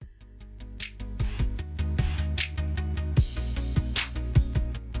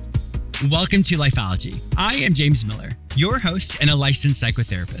Welcome to Lifeology. I am James Miller, your host and a licensed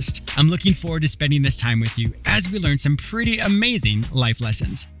psychotherapist. I'm looking forward to spending this time with you as we learn some pretty amazing life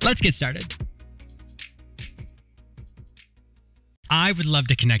lessons. Let's get started. I would love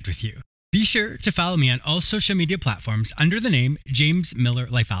to connect with you. Be sure to follow me on all social media platforms under the name James Miller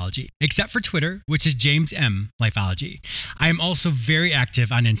Lifeology, except for Twitter, which is James M Lifeology. I am also very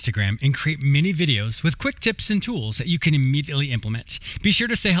active on Instagram and create mini videos with quick tips and tools that you can immediately implement. Be sure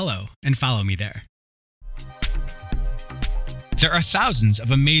to say hello and follow me there. There are thousands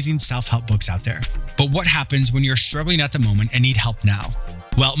of amazing self-help books out there, but what happens when you're struggling at the moment and need help now?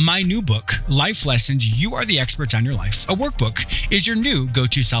 Well, my new book, Life Lessons, You Are the Expert on Your Life, a workbook, is your new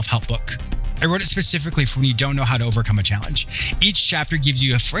go-to self-help book. I wrote it specifically for when you don't know how to overcome a challenge. Each chapter gives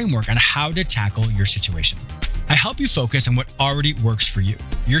you a framework on how to tackle your situation. I help you focus on what already works for you.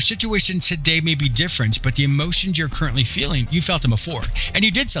 Your situation today may be different, but the emotions you're currently feeling, you felt them before, and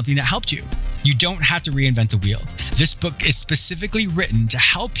you did something that helped you. You don't have to reinvent the wheel. This book is specifically written to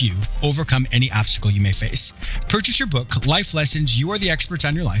help you overcome any obstacle you may face. Purchase your book, Life Lessons, You Are the Expert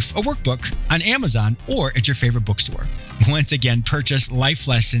on Your Life, a workbook, on Amazon or at your favorite bookstore. Once again, purchase Life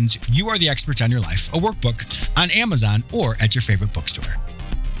Lessons, You Are the Expert on Your Life, a workbook, on Amazon or at your favorite bookstore.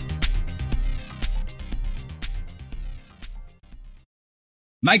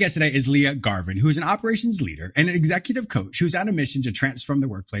 My guest today is Leah Garvin, who is an operations leader and an executive coach who's on a mission to transform the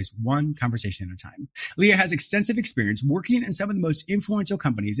workplace one conversation at a time. Leah has extensive experience working in some of the most influential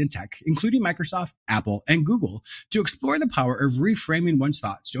companies in tech, including Microsoft, Apple, and Google, to explore the power of reframing one's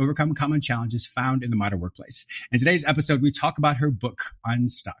thoughts to overcome common challenges found in the modern workplace. In today's episode, we talk about her book,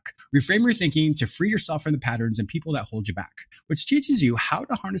 Unstuck. Reframe your thinking to free yourself from the patterns and people that hold you back, which teaches you how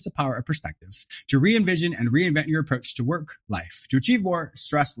to harness the power of perspective to re-envision and reinvent your approach to work, life, to achieve more,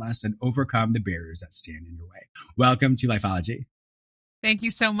 stress less, and overcome the barriers that stand in your way. Welcome to Lifeology. Thank you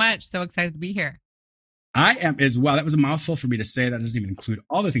so much. So excited to be here. I am as well. That was a mouthful for me to say. That doesn't even include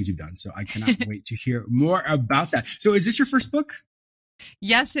all the things you've done. So I cannot wait to hear more about that. So is this your first book?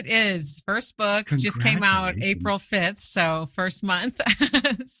 Yes, it is. First book just came out April 5th. So first month.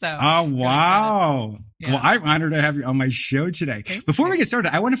 Oh, wow. Yeah. Well, I'm honored to have you on my show today. Before we get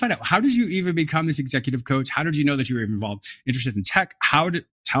started, I want to find out, how did you even become this executive coach? How did you know that you were interested in tech?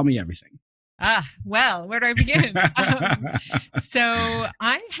 Tell me everything. Well, where do I begin? So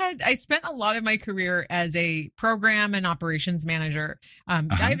I spent a lot of my career as a program and operations manager,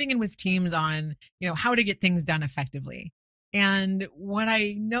 diving in with teams on, how to get things done effectively. And what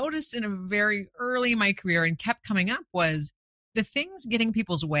I noticed in a very early in my career and kept coming up was the things getting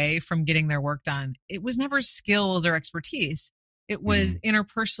people's way from getting their work done. It was never skills or expertise. It was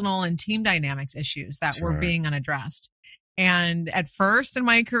interpersonal and team dynamics issues that were being unaddressed. And at first in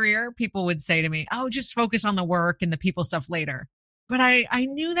my career, people would say to me, "Oh, just focus on the work and the people stuff later." But I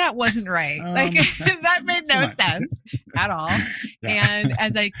knew that wasn't right. That made no sense at all. Yeah. And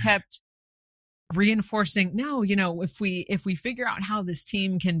as I kept reinforcing, no, if we figure out how this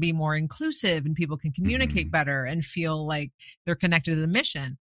team can be more inclusive and people can communicate better and feel like they're connected to the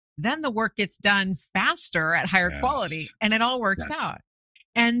mission, then the work gets done faster at higher quality and it all works out.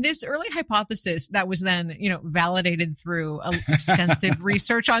 And this early hypothesis that was then, validated through extensive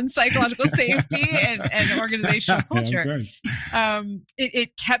research on psychological safety and organizational culture,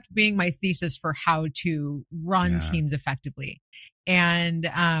 it kept being my thesis for how to run teams effectively. And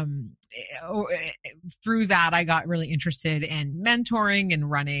through that, I got really interested in mentoring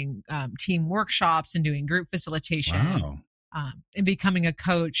and running team workshops and doing group facilitation. Wow. And becoming a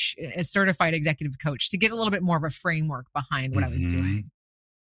coach, a certified executive coach, to get a little bit more of a framework behind what I was doing.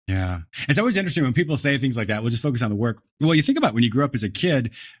 Yeah. It's always interesting when people say things like that. We'll just focus on the work. Well, you think about when you grew up as a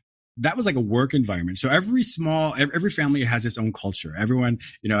kid, that was like a work environment. So every family has its own culture. Everyone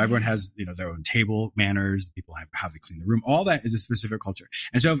has, their own table manners. People have how they clean the room. All that is a specific culture.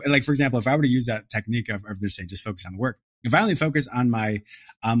 And so for example, if I were to use that technique of this saying, just focus on the work. If I only focus on my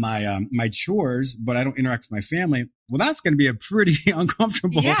chores, but I don't interact with my family, well, that's going to be a pretty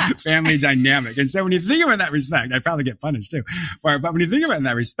uncomfortable family dynamic. And so when you think about it in that respect, I'd probably get punished too for it. But when you think about it in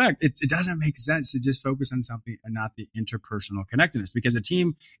that respect, it doesn't make sense to just focus on something and not the interpersonal connectedness, because a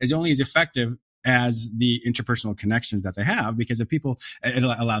team is only as effective as the interpersonal connections that they have, because if people, it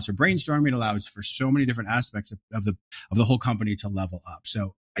allows for brainstorming. It allows for so many different aspects of the whole company to level up.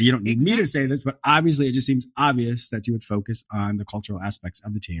 So you don't need me to say this, but obviously it just seems obvious that you would focus on the cultural aspects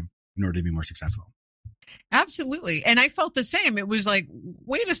of the team in order to be more successful. Absolutely. And I felt the same. It was like,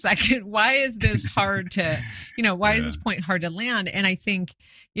 wait a second, why is this hard to, why is this point hard to land? And I think,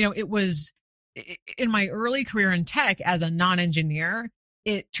 it was in my early career in tech as a non-engineer,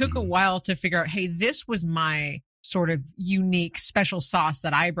 it took a while to figure out, hey, this was my sort of unique special sauce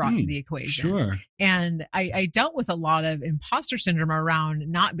that I brought to the equation. Sure. And I dealt with a lot of imposter syndrome around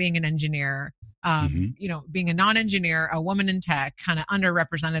not being an engineer, being a non-engineer, a woman in tech, kind of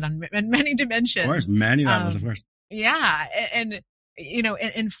underrepresented on many dimensions. Of course, many levels, of course. Yeah.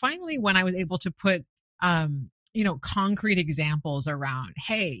 And finally, when I was able to put, concrete examples around,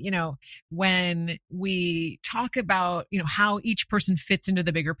 hey, when we talk about, how each person fits into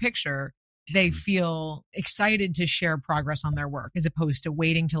the bigger picture, they feel excited to share progress on their work as opposed to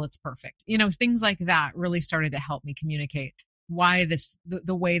waiting till it's perfect. Things like that really started to help me communicate why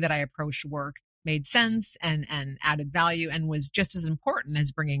the way that I approached work made sense and added value and was just as important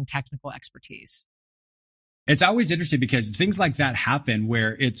as bringing technical expertise. It's always interesting because things like that happen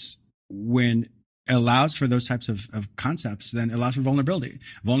where when it allows for those types of concepts, then it allows for vulnerability.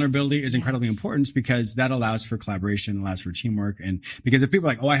 Vulnerability is incredibly important because that allows for collaboration, allows for teamwork. And because if people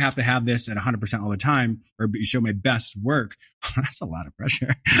are like, oh, I have to have this at 100% all the time or show my best work, that's a lot of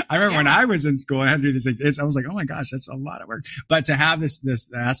pressure. I remember when I was in school and I had to do this, I was like, oh my gosh, that's a lot of work. But to have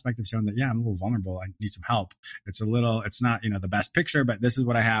this aspect of showing that, yeah, I'm a little vulnerable. I need some help. It's not, the best picture, but this is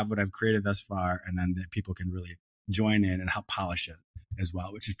what I have, what I've created thus far. And then people can really join in and help polish it as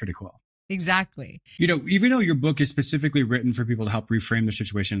well, which is pretty cool. Exactly. Even though your book is specifically written for people to help reframe their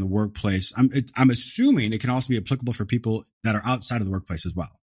situation in the workplace, I'm assuming it can also be applicable for people that are outside of the workplace as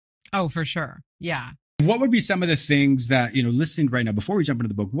well. Oh, for sure. Yeah. What would be some of the things that, listening right now, before we jump into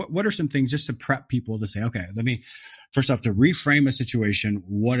the book, what are some things just to prep people to say, okay, let me first off to reframe a situation.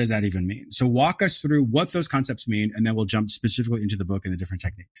 What does that even mean? So walk us through what those concepts mean, and then we'll jump specifically into the book and the different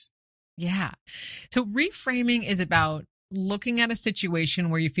techniques. Yeah. So reframing is about looking at a situation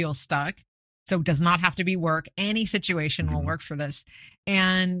where you feel stuck. So it does not have to be work. Any situation will work for this.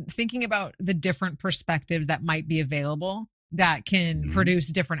 And thinking about the different perspectives that might be available that can produce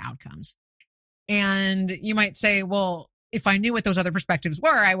different outcomes. And you might say, well, if I knew what those other perspectives were,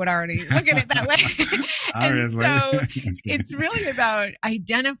 I would already look at it that way. And so it's really about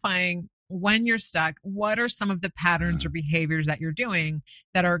identifying when you're stuck, what are some of the patterns or behaviors that you're doing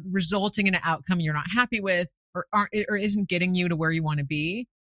that are resulting in an outcome you're not happy with or isn't getting you to where you want to be.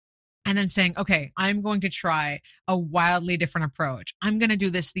 And then saying, okay, I'm going to try a wildly different approach. I'm going to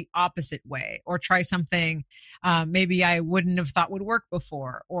do this the opposite way or try something maybe I wouldn't have thought would work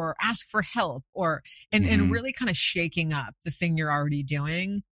before or ask for help and really kind of shaking up the thing you're already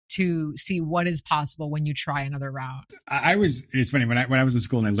doing to see what is possible when you try another route. It's funny when I was in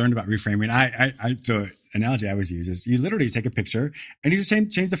school and I learned about reframing, the analogy I always use is you literally take a picture and you just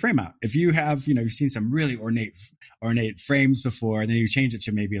change the frame out. If you have, you've seen some really ornate frames before, and then you change it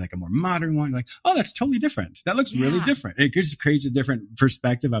to maybe like a more modern one, like, oh, that's totally different. That looks really different. It just creates a different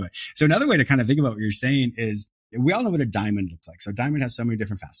perspective of it. So another way to kind of think about what you're saying is, we all know what a diamond looks like. So a diamond has so many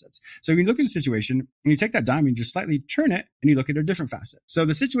different facets. So you look at the situation and you take that diamond, just slightly turn it and you look at a different facet. So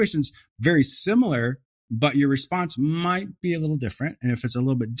the situation's very similar, but your response might be a little different. And if it's a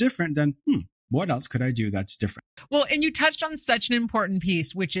little bit different, then, what else could I do that's different? Well, and you touched on such an important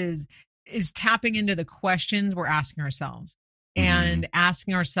piece, which is tapping into the questions we're asking ourselves and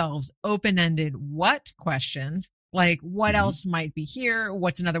asking ourselves open-ended what questions, like what else might be here?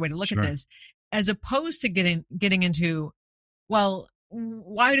 What's another way to look at this? As opposed to getting into, well,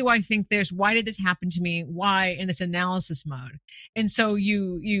 why do I think this? Why did this happen to me? Why in this analysis mode? And so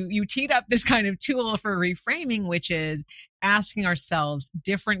you teed up this kind of tool for reframing, which is asking ourselves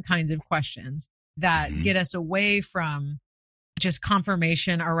different kinds of questions that get us away from just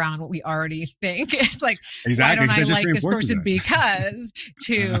confirmation around what we already think. It's like, why don't I like this person because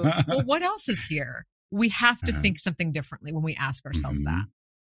well, what else is here? We have to think something differently when we ask ourselves that.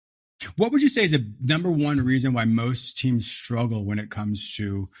 What would you say is the number one reason why most teams struggle when it comes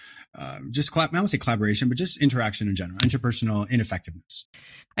to I don't say collaboration, but just interaction in general, interpersonal ineffectiveness?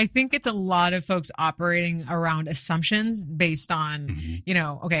 I think it's a lot of folks operating around assumptions based on,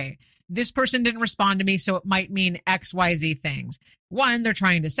 okay, this person didn't respond to me, so it might mean X, Y, Z things. One, they're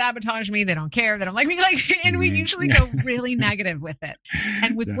trying to sabotage me. They don't care. They don't like me. And we usually go really negative with it.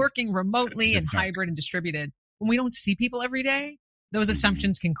 And with working remotely and hybrid and distributed, when we don't see people every day, those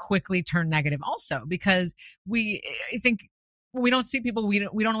assumptions can quickly turn negative also, because I think when we don't see people, we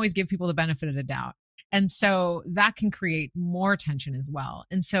don't always give people the benefit of the doubt. And so that can create more tension as well.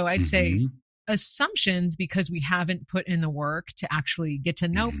 And so I'd say assumptions, because we haven't put in the work to actually get to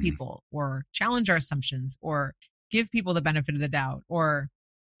know people or challenge our assumptions or give people the benefit of the doubt or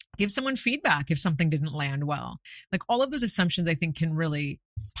give someone feedback if something didn't land well. Like all of those assumptions, I think, can really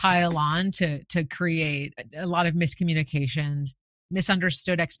pile on to create a lot of miscommunications,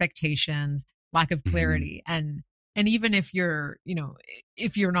 misunderstood expectations, lack of clarity. And And even if you're,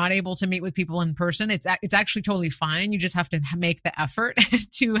 if you're not able to meet with people in person, it's actually totally fine. You just have to make the effort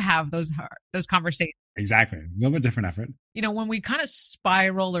to have those conversations. Exactly. A little bit different effort. When we kind of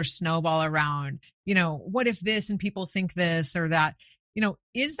spiral or snowball around, what if this and people think this or that,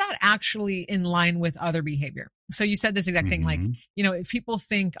 is that actually in line with other behavior? So you said this exact thing, like, if people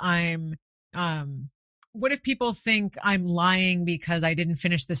think what if people think I'm lying because I didn't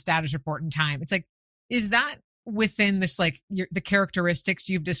finish the status report in time? It's like, is that within this, like the characteristics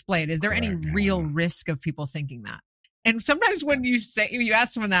you've displayed? Is there any real risk of people thinking that? And sometimes when you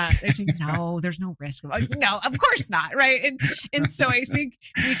ask someone that, they say, no, there's no risk. No, of course not. Right. And so I think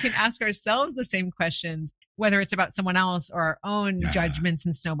we can ask ourselves the same questions, whether it's about someone else or our own judgments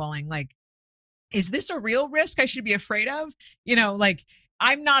and snowballing. Like, is this a real risk I should be afraid of? Like,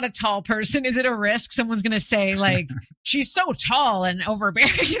 I'm not a tall person. Is it a risk someone's going to say, like, she's so tall and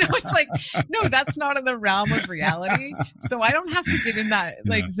overbearing? It's like, no, that's not in the realm of reality. So I don't have to get in that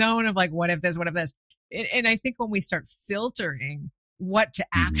zone of like, what if this, what if this? And I think when we start filtering what to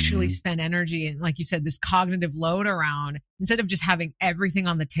actually spend energy in, like you said, this cognitive load around, instead of just having everything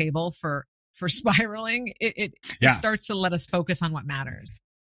on the table for spiraling, it starts to let us focus on what matters.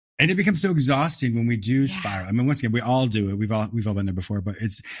 And it becomes so exhausting when we do spiral. I mean, once again, we all do it. We've all been there before, but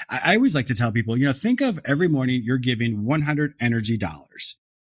I always like to tell people, think of every morning you're giving 100 energy dollars.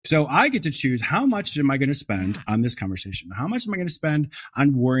 So I get to choose how much am I going to spend on this conversation? How much am I going to spend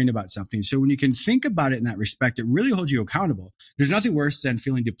on worrying about something? So when you can think about it in that respect, it really holds you accountable. There's nothing worse than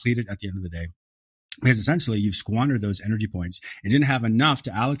feeling depleted at the end of the day, because essentially you've squandered those energy points and didn't have enough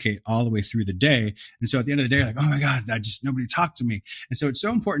to allocate all the way through the day. And so at the end of the day, like, oh my God, nobody talked to me. And so it's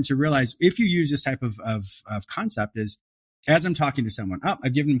so important to realize, if you use this type of concept, is as I'm talking to someone,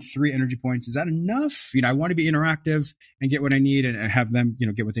 I've given them 3 energy points. Is that enough? I want to be interactive and get what I need and have them,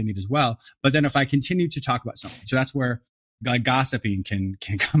 get what they need as well. But then if I continue to talk about something, so that's where like gossiping can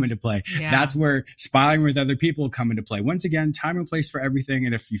come into play. Yeah. That's where spying with other people come into play. Once again, time and place for everything.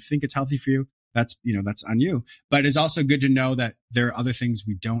 And if you think it's healthy for you, that's on you. But it's also good to know that there are other things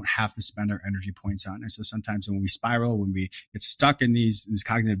we don't have to spend our energy points on. And so sometimes when we spiral, when we get stuck in these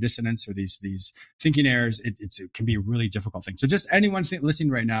cognitive dissonance or these thinking errors, it can be a really difficult thing. So just anyone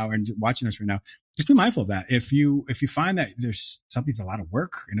listening right now and watching us right now, just be mindful of that. If you find that something's a lot of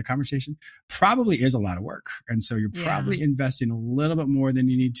work in a conversation, probably is a lot of work. And so you're probably investing a little bit more than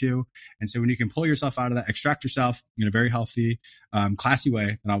you need to. And so when you can pull yourself out of that, extract yourself in a very healthy, classy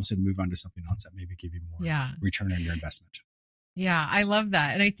way, then all of a sudden move on to something else that maybe give you more return on your investment. Yeah, I love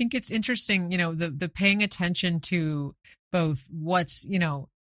that. And I think it's interesting, the paying attention to both what's,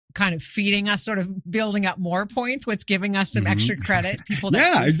 kind of feeding us, sort of building up more points, what's giving us some extra credit, people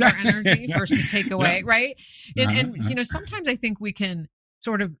that boost our energy versus take away, right? And sometimes I think we can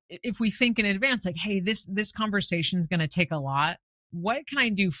sort of, if we think in advance, like, hey, this conversation is going to take a lot. What can I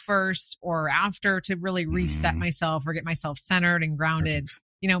do first or after to really reset myself or get myself centered and grounded?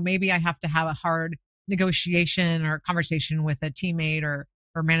 Perfect. Maybe I have to have a hard negotiation or conversation with a teammate or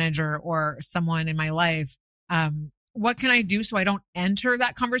manager or someone in my life. What can I do so I don't enter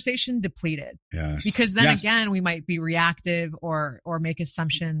that conversation depleted? Yes. Because then again, we might be reactive or make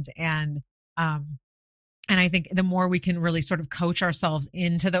assumptions. And I think the more we can really sort of coach ourselves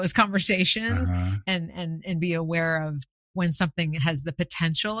into those conversations and be aware of when something has the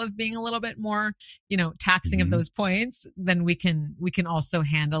potential of being a little bit more, taxing of those points, then we can also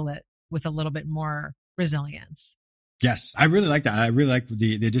handle it with a little bit more resilience. Yes, I really like that. I really like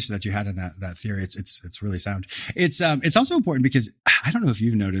the addition that you had in that theory. It's really sound. It's also important because I don't know if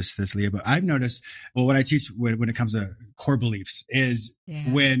you've noticed this, Leah, but I've noticed, what I teach when it comes to core beliefs is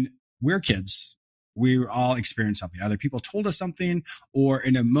when we're kids, we all experienced something. Either people told us something, or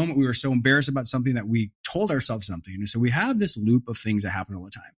in a moment we were so embarrassed about something that we told ourselves something. And so we have this loop of things that happen all the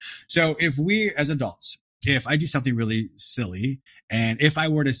time. So if we as adults, if I do something really silly, and if I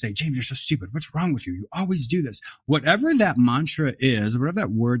were to say, James, you're so stupid, what's wrong with you? You always do this. Whatever that mantra is, whatever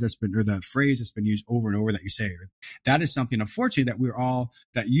that word that's been, or the phrase that's been used over and over that you say, that is something, unfortunately,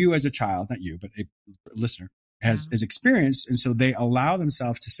 that you as a child, not you, but a listener has experienced. And so they allow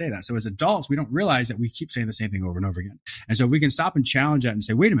themselves to say that. So as adults, we don't realize that we keep saying the same thing over and over again. And so if we can stop and challenge that and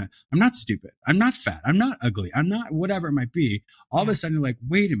say, wait a minute, I'm not stupid. I'm not fat. I'm not ugly. I'm not whatever it might be. All of a sudden you're like,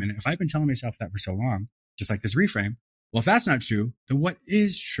 wait a minute, if I've been telling myself that for so long, just like this reframe, well, if that's not true, then what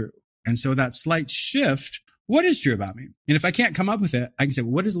is true? And so that slight shift, what is true about me? And if I can't come up with it, I can say,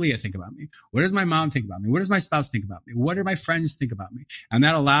 well, what does Leah think about me? What does my mom think about me? What does my spouse think about me? What do my friends think about me? And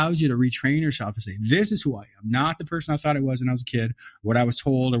that allows you to retrain yourself to say, this is who I am, not the person I thought I was when I was a kid, what I was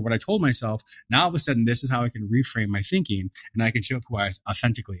told or what I told myself. Now all of a sudden, this is how I can reframe my thinking and I can show up who I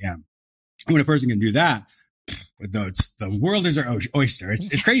authentically am. And when a person can do that, the world is our oyster.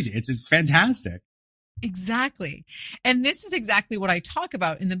 It's crazy. It's fantastic. Exactly. And this is exactly what I talk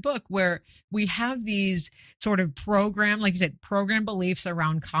about in the book, where we have these sort of like you said, program beliefs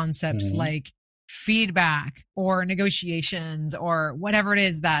around concepts like feedback or negotiations or whatever it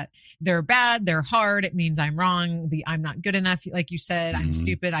is, that they're bad, they're hard. It means I'm wrong. I'm not good enough. Like you said, I'm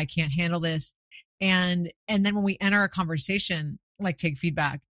stupid. I can't handle this. And then when we enter a conversation, like take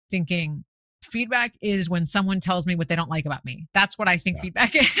feedback, thinking, feedback is when someone tells me what they don't like about me. That's what I think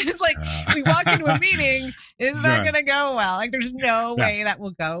feedback is. Like we walk into a meeting, it's not going to go well. Like there's no way that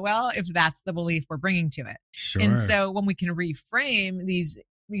will go well if that's the belief we're bringing to it. Sure. And so when we can reframe these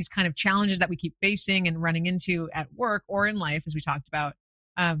kind of challenges that we keep facing and running into at work or in life, as we talked about,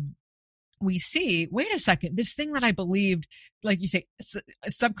 we see, wait a second, this thing that I believed, like you say,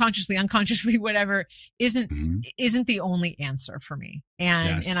 subconsciously, unconsciously, whatever, isn't the only answer for me.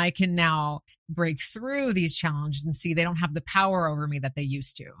 And I can now break through these challenges and see they don't have the power over me that they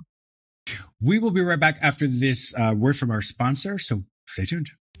used to. We will be right back after this word from our sponsor. So stay tuned.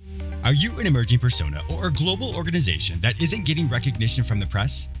 Are you an emerging persona or a global organization that isn't getting recognition from the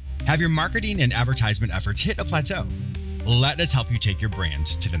press? Have your marketing and advertisement efforts hit a plateau? Let us help you take your brand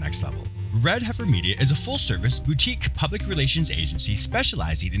to the next level. Red Heifer Media is a full-service boutique public relations agency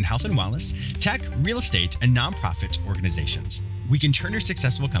specializing in health and wellness, tech, real estate, and nonprofit organizations. We can turn your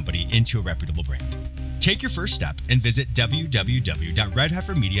successful company into a reputable brand. Take your first step and visit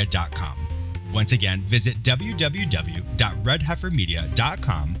www.redheifermedia.com. Once again, visit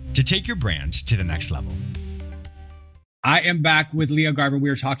www.redheifermedia.com to take your brand to the next level. I am back with Leah Garvin.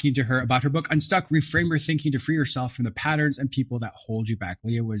 We are talking to her about her book, Unstuck, Reframe Your Thinking to Free Yourself from the Patterns and People That Hold You Back.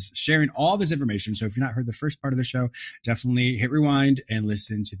 Leah was sharing all this information. So if you've not heard the first part of the show, definitely hit rewind and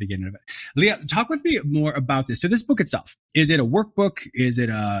listen to the beginning of it. Leah, talk with me more about this. So this book itself, is it a workbook? Is it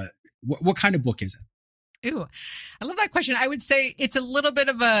what kind of book is it? Ooh, I love that question. I would say it's a little bit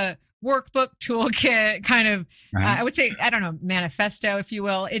of a workbook toolkit kind of, I would say, I don't know, manifesto, if you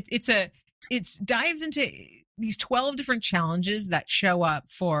will. It dives into these 12 different challenges that show up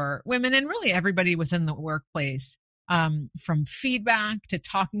for women and really everybody within the workplace, from feedback to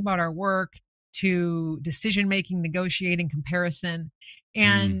talking about our work to decision-making, negotiating, comparison.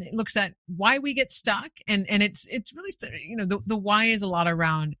 And it looks at why we get stuck. And it's really, the why is a lot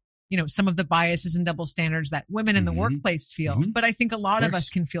around, some of the biases and double standards that women in the workplace feel. But I think a lot of us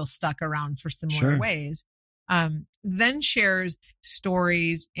can feel stuck around for similar ways. Then shares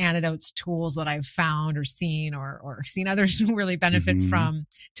stories, anecdotes, tools that I've found or seen or seen others really benefit from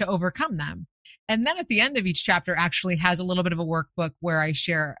to overcome them. And then at the end of each chapter actually has a little bit of a workbook where I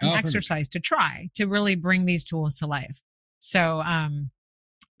share an exercise to try to really bring these tools to life. So,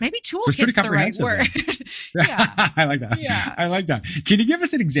 maybe toolkit's the right word. Yeah. I like that. Yeah. I like that. Can you give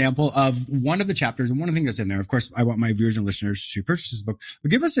us an example of one of the chapters and one of the things that's in there? Of course, I want my viewers and listeners to purchase this book, but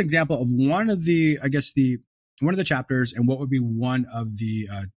give us an example of one of the chapters and what would be one of the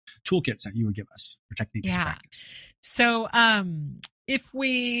toolkits that you would give us for techniques to practice. So, I'll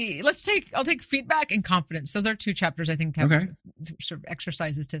take feedback and confidence. Those are two chapters I think have sort of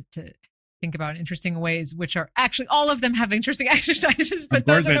exercises to think about in interesting ways, which are actually all of them have interesting exercises, but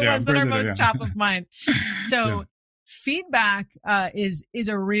those are the ones that are most top of mind. So feedback is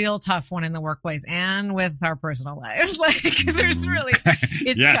a real tough one in the workplace and with our personal lives. Like there's really,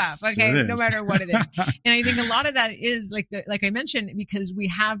 it's tough. Okay. No matter what it is. And I think a lot of that is like I mentioned, because we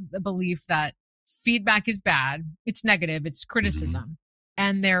have the belief that feedback is bad. It's negative. It's criticism.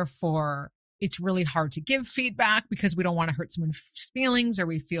 And therefore it's really hard to give feedback because we don't want to hurt someone's feelings or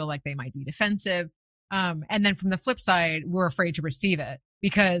we feel like they might be defensive. And then from the flip side, we're afraid to receive it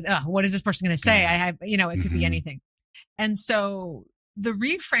because what is this person going to say? It could be anything. And so the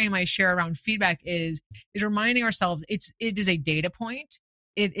reframe I share around feedback is reminding ourselves it is a data point.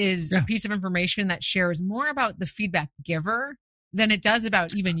 It is a piece of information that shares more about the feedback giver than it does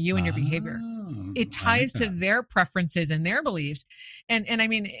about even you and your behavior. It ties to their preferences and their beliefs. And I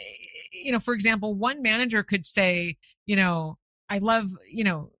mean, for example, one manager could say, I love,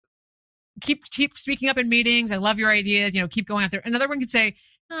 keep speaking up in meetings. I love your ideas, keep going out there. Another one could say,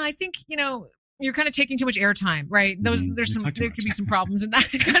 I think, you're kind of taking too much airtime, right? There could be some problems in that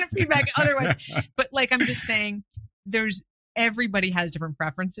kind of feedback otherwise. But I'm just saying everybody has different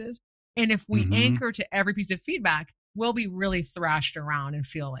preferences. And if we anchor to every piece of feedback, we'll be really thrashed around and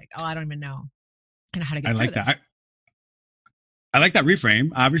feel like, I don't even know how to get through this. I like that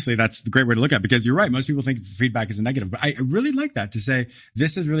reframe. Obviously, that's the great way to look at it because you're right. Most people think feedback is a negative, but I really like that to say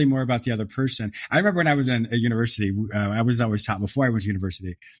this is really more about the other person. I remember when I was in a university, I was always taught before I went to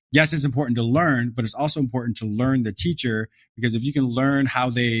university. Yes, it's important to learn, but it's also important to learn the teacher because if you can learn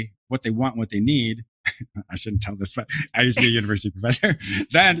what they want, what they need, I shouldn't tell this, but I used to be a university professor,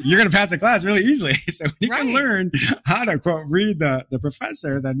 then you're going to pass a class really easily. So when you can learn how to quote read the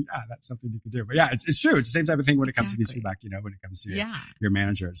professor, then that's something you can do. But it's true. It's the same type of thing when it comes to these feedback, when it comes to your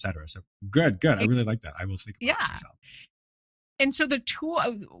manager, et cetera. So good. I really like that. I will think about it myself. And so the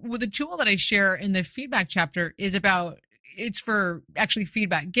tool that I share in the feedback chapter is it's for actually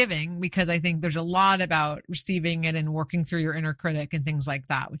feedback giving, because I think there's a lot about receiving it and working through your inner critic and things like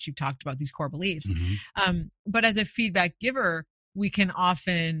that, which you've talked about, these core beliefs. Mm-hmm. But as a feedback giver, we can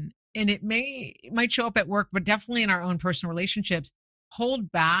often, and it might show up at work, but definitely in our own personal relationships,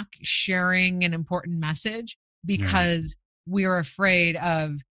 hold back sharing an important message because we're afraid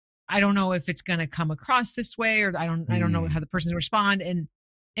of, I don't know if it's going to come across this way, or I don't know how the person's respond. And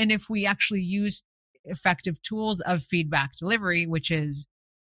if we actually use effective tools of feedback delivery, which is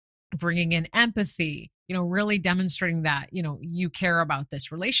bringing in empathy, really demonstrating that, you care about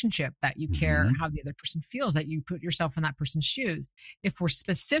this relationship, that you care how the other person feels, that you put yourself in that person's shoes. If we're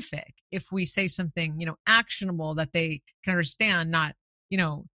specific, if we say something, actionable that they can understand, not,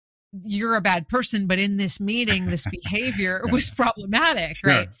 you're a bad person, but in this meeting, this behavior was problematic,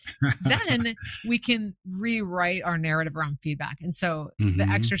 right? Then we can rewrite our narrative around feedback. And so the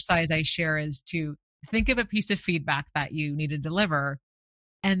exercise I share is to think of a piece of feedback that you need to deliver,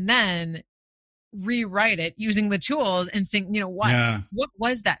 and then rewrite it using the tools and think, what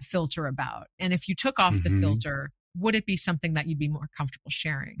was that filter about? And if you took off the filter, would it be something that you'd be more comfortable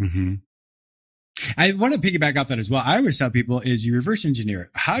sharing? I want to piggyback off that as well. I always tell people is you reverse engineer it.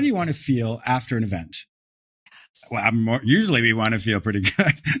 How do you want to feel after an event? Well, usually we want to feel pretty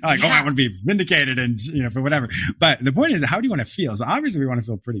good. I want to be vindicated and, for whatever. But the point is, how do you want to feel? So obviously we want to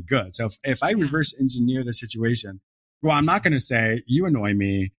feel pretty good. So if I reverse engineer the situation, well, I'm not going to say you annoy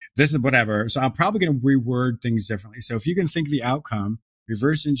me. This is whatever. So I'm probably going to reword things differently. So if you can think the outcome,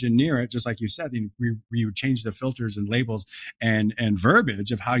 reverse engineer it, just like you said, you would change the filters and labels and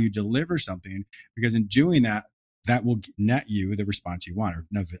verbiage of how you deliver something, because in doing that, that will net you the response you want, or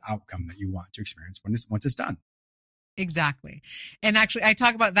the outcome that you want to experience once it's done. Exactly. And actually, I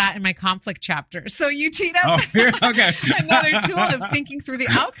talk about that in my conflict chapter. So you teed up another tool of thinking through the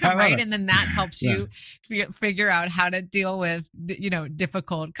outcome, right? And then that helps you figure out how to deal with,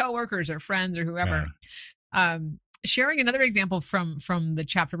 difficult coworkers or friends or whoever. Sharing another example from the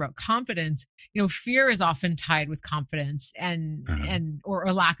chapter about confidence, fear is often tied with confidence and or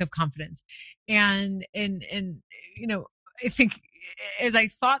a lack of confidence. And I think as I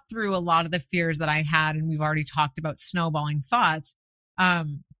thought through a lot of the fears that I had, and we've already talked about snowballing thoughts, I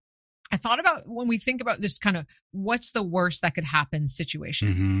thought about when we think about this kind of what's the worst that could happen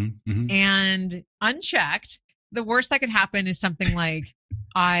situation. And unchecked, the worst that could happen is something like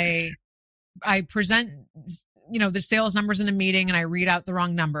I present, the sales numbers in a meeting and I read out the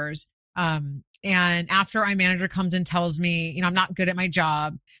wrong numbers. And after my manager comes and tells me, I'm not good at my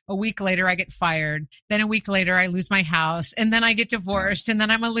job, a week later I get fired. Then a week later I lose my house, and then I get divorced, and then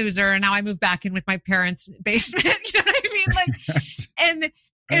I'm a loser. And now I move back in with my parents' basement. You know what I mean?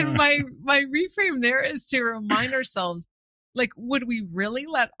 And my reframe there is to remind ourselves, would we really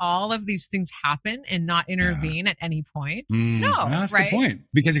let all of these things happen and not intervene at any point? No, that's right? the point,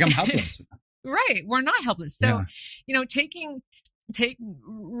 because you become helpless. Right. We're not helpless. So,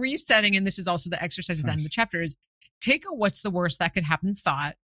 resetting, and this is also the exercise at the end of the chapter, is take a what's the worst that could happen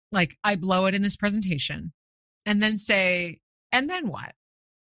thought, like I blow it in this presentation, and then say, and then what?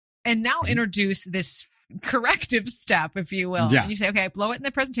 And now introduce this corrective step, if you will. And you say, okay, I blow it in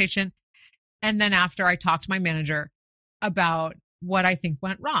the presentation. And then after I talk to my manager about what I think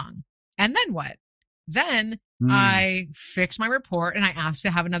went wrong, and then what? Then I fix my report and I ask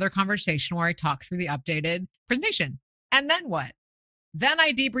to have another conversation where I talk through the updated presentation. And then what? Then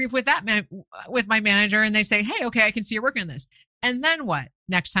I debrief with with my manager, and they say, hey, okay, I can see you're working on this. And then what?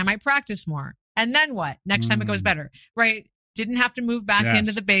 Next time I practice more. And then what? Next time it goes better, right? Didn't have to move back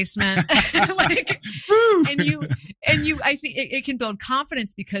into the basement. I think it can build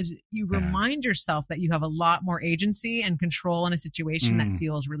confidence because you remind yourself that you have a lot more agency and control in a situation that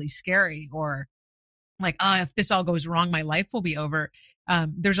feels really scary, or if this all goes wrong, my life will be over.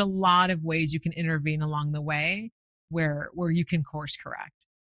 There's a lot of ways you can intervene along the way where you can course correct.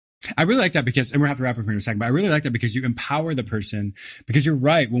 I really like that because, and we'll have to wrap up here in a second, but I really like that because you empower the person, because you're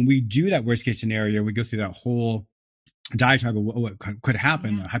right. When we do that worst case scenario, we go through that whole diatribe of what could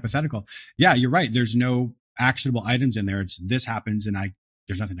happen, hypothetical. Yeah, you're right. There's no actionable items in there. It's this happens and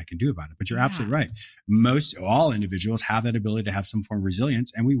there's nothing I can do about it. But you're absolutely right. All individuals have that ability to have some form of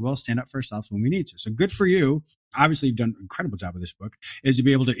resilience, and we will stand up for ourselves when we need to. So good for you. Obviously, you've done an incredible job with this book, is to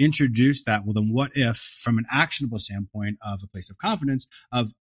be able to introduce that. Well, then what if, from an actionable standpoint of a place of confidence,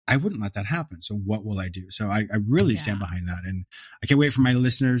 of I wouldn't let that happen. So what will I do? So I really stand behind that. And I can't wait for my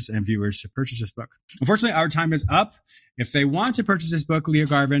listeners and viewers to purchase this book. Unfortunately, our time is up. If they want to purchase this book, Leah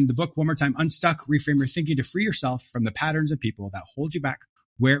Garvin, the book, one more time, Unstuck, Reframe Your Thinking to Free Yourself from the Patterns of People That Hold You Back,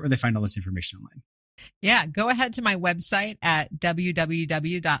 where will they find all this information online? Yeah, go ahead to my website at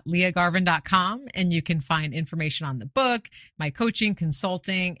www.leahgarvin.com and you can find information on the book, my coaching,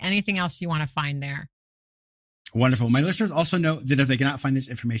 consulting, anything else you want to find there. Wonderful. My listeners also know that if they cannot find this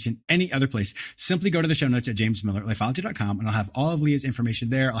information any other place, simply go to the show notes at jamesmillerlifeology.com and I'll have all of Leah's information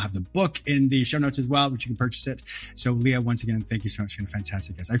there. I'll have the book in the show notes as well, which you can purchase it. So Leah, once again, thank you so much for being a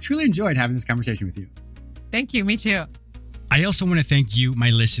fantastic guest. I've truly enjoyed having this conversation with you. Thank you. Me too. I also want to thank you, my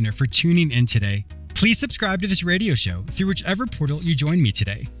listener, for tuning in today. Please subscribe to this radio show through whichever portal you join me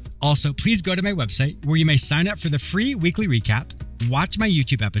today. Also, please go to my website where you may sign up for the free weekly recap, watch my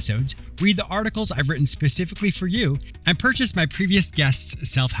YouTube episodes, read the articles I've written specifically for you, and purchase my previous guests'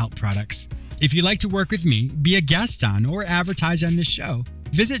 self-help products. If you'd like to work with me, be a guest on, or advertise on this show,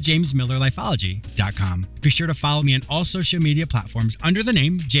 visit jamesmillerlifeology.com. Be sure to follow me on all social media platforms under the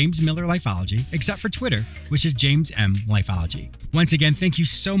name James Miller Lifeology, except for Twitter, which is James M. Lifeology. Once again, thank you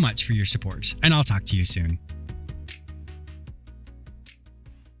so much for your support, and I'll talk to you soon.